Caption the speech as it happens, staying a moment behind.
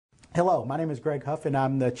Hello, my name is Greg Huff, and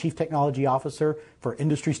I'm the Chief Technology Officer for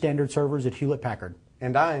Industry Standard Servers at Hewlett-Packard.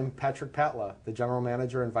 And I'm Patrick Patla, the General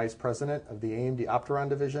Manager and Vice President of the AMD Opteron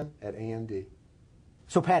Division at AMD.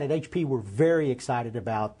 So Pat, at HP, we're very excited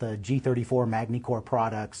about the G34 MagniCore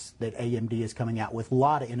products that AMD is coming out with. A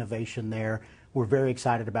lot of innovation there. We're very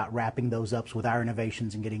excited about wrapping those up with our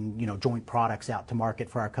innovations and getting, joint products out to market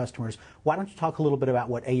for our customers. Why don't you talk a little bit about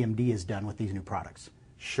what AMD has done with these new products?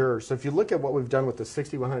 Sure. So if you look at what we've done with the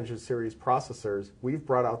 6100 series processors, we've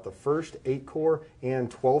brought out the first 8-core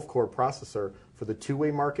and 12-core processor for the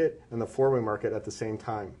two-way market and the four-way market at the same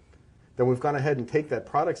time. Then we've gone ahead and take that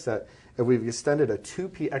product set and we've extended a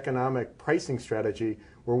 2P economic pricing strategy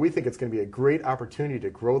where we think it's going to be a great opportunity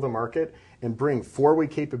to grow the market and bring four-way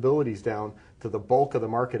capabilities down to the bulk of the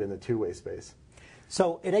market in the two-way space.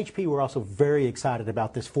 So at HP, we're also very excited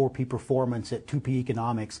about this 4P performance at 2P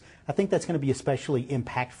economics. I think that's going to be especially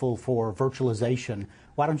impactful for virtualization.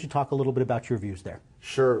 Why don't you talk a little bit about your views there?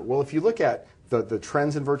 Sure. Well, if you look at the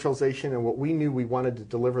trends in virtualization and what we knew we wanted to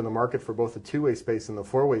deliver in the market for both the two-way space and the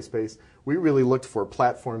four-way space, we really looked for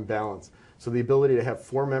platform balance. So the ability to have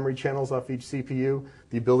 4 memory channels off each CPU,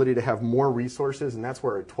 the ability to have more resources, and that's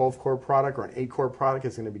where a 12-core product or an 8-core product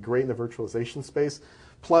is going to be great in the virtualization space.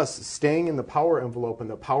 Plus, staying in the power envelope and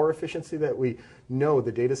the power efficiency that we know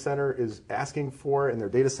the data center is asking for in their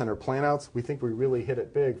data center planouts, we think we really hit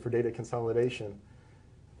it big for data consolidation.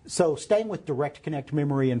 So staying with direct connect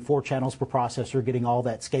memory and 4 channels per processor, getting all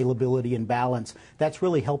that scalability and balance, that's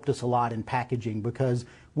really helped us a lot in packaging because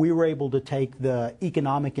we were able to take the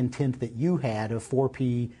economic intent that you had of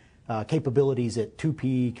 4P capabilities at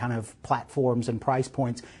 2P kind of platforms and price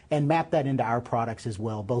points and map that into our products as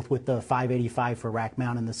well, both with the 585 for rack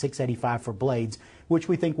mount and the 685 for blades, which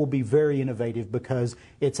we think will be very innovative because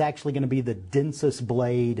it's actually going to be the densest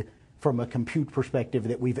blade from a compute perspective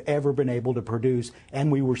that we've ever been able to produce, and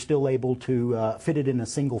we were still able to fit it in a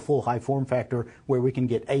single full high form factor where we can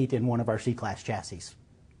get 8 in one of our C-class chassis.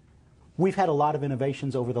 We've had a lot of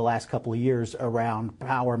innovations over the last couple of years around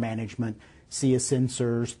power management, SIA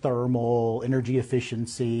sensors, thermal, energy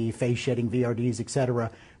efficiency, phase shedding, VRDs,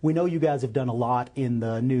 etc. We know you guys have done a lot in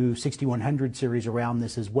the new 6100 series around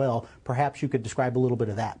this as well. Perhaps you could describe a little bit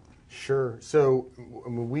of that. Sure. So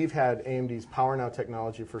we've had AMD's PowerNow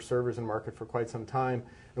technology for servers in market for quite some time,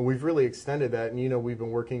 and we've really extended that. And we've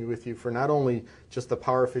been working with you for not only just the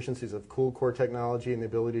power efficiencies of cool core technology and the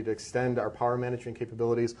ability to extend our power management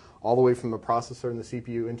capabilities all the way from the processor and the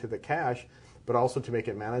CPU into the cache, but also to make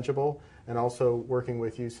it manageable, and also working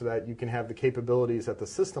with you so that you can have the capabilities at the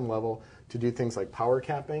system level to do things like power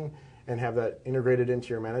capping and have that integrated into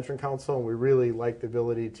your management console. And we really like the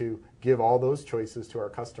ability to give all those choices to our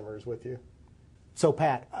customers with you. So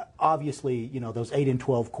Pat, obviously, those 8 and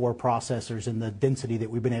 12 core processors and the density that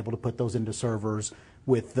we've been able to put those into servers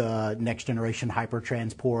with the next generation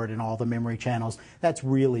hypertransport and all the memory channels, that's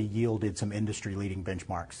really yielded some industry leading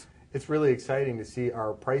benchmarks. It's really exciting to see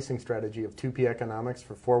our pricing strategy of 2P economics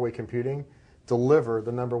for four-way computing deliver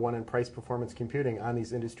the #1 in price performance computing on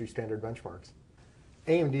these industry standard benchmarks.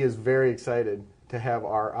 AMD is very excited to have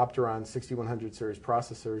our Opteron 6100 series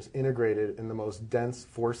processors integrated in the most dense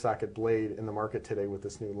 4-socket blade in the market today with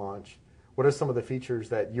this new launch. What are some of the features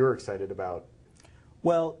that you're excited about?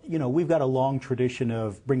 Well, we've got a long tradition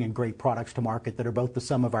of bringing great products to market that are both the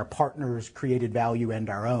sum of our partners' created value and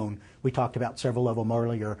our own. We talked about several of them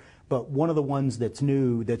earlier, but one of the ones that's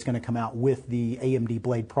new that's going to come out with the AMD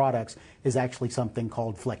Blade products is actually something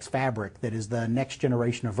called Flex Fabric that is the next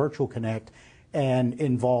generation of Virtual Connect and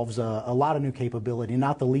involves a lot of new capability,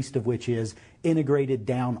 not the least of which is integrated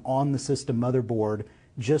down on the system motherboard,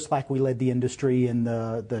 just like we led the industry in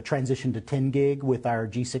the transition to 10 gig with our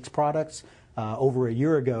G6 products. Over a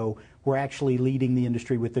year ago, we're actually leading the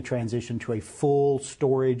industry with the transition to a full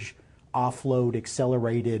storage offload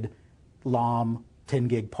accelerated LOM 10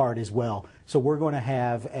 gig part as well. So we're going to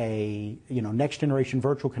have a next generation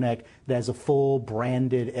Virtual Connect that has a full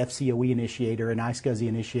branded FCOE initiator and iSCSI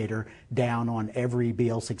initiator down on every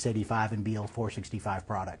BL685 and BL465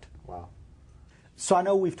 product. Wow. So I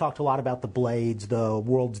know we've talked a lot about the blades, the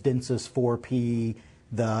world's densest 4P,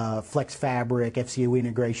 the Flex Fabric, FCOE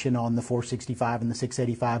integration on the 465 and the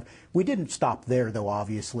 685. We didn't stop there, though,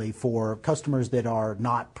 obviously. For customers that are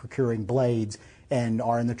not procuring blades and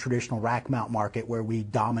are in the traditional rack mount market where we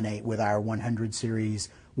dominate with our 100 series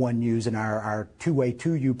 1Us and our two-way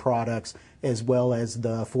 2U products, as well as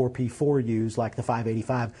the 4P 4Us like the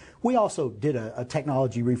 585. We also did a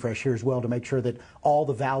technology refresh here as well to make sure that all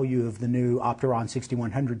the value of the new Opteron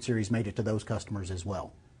 6100 series made it to those customers as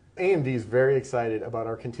well. AMD is very excited about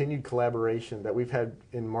our continued collaboration that we've had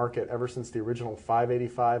in market ever since the original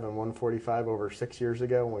 585 and 145 over 6 years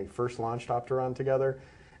ago when we first launched Opteron together.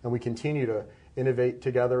 And we continue to innovate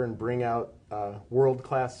together and bring out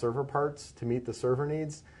world-class server parts to meet the server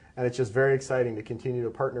needs. And it's just very exciting to continue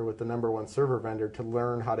to partner with the #1 server vendor to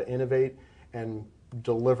learn how to innovate and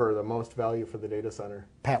deliver the most value for the data center.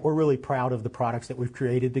 Pat, we're really proud of the products that we've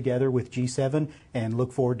created together with G7 and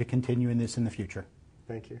look forward to continuing this in the future.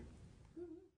 Thank you.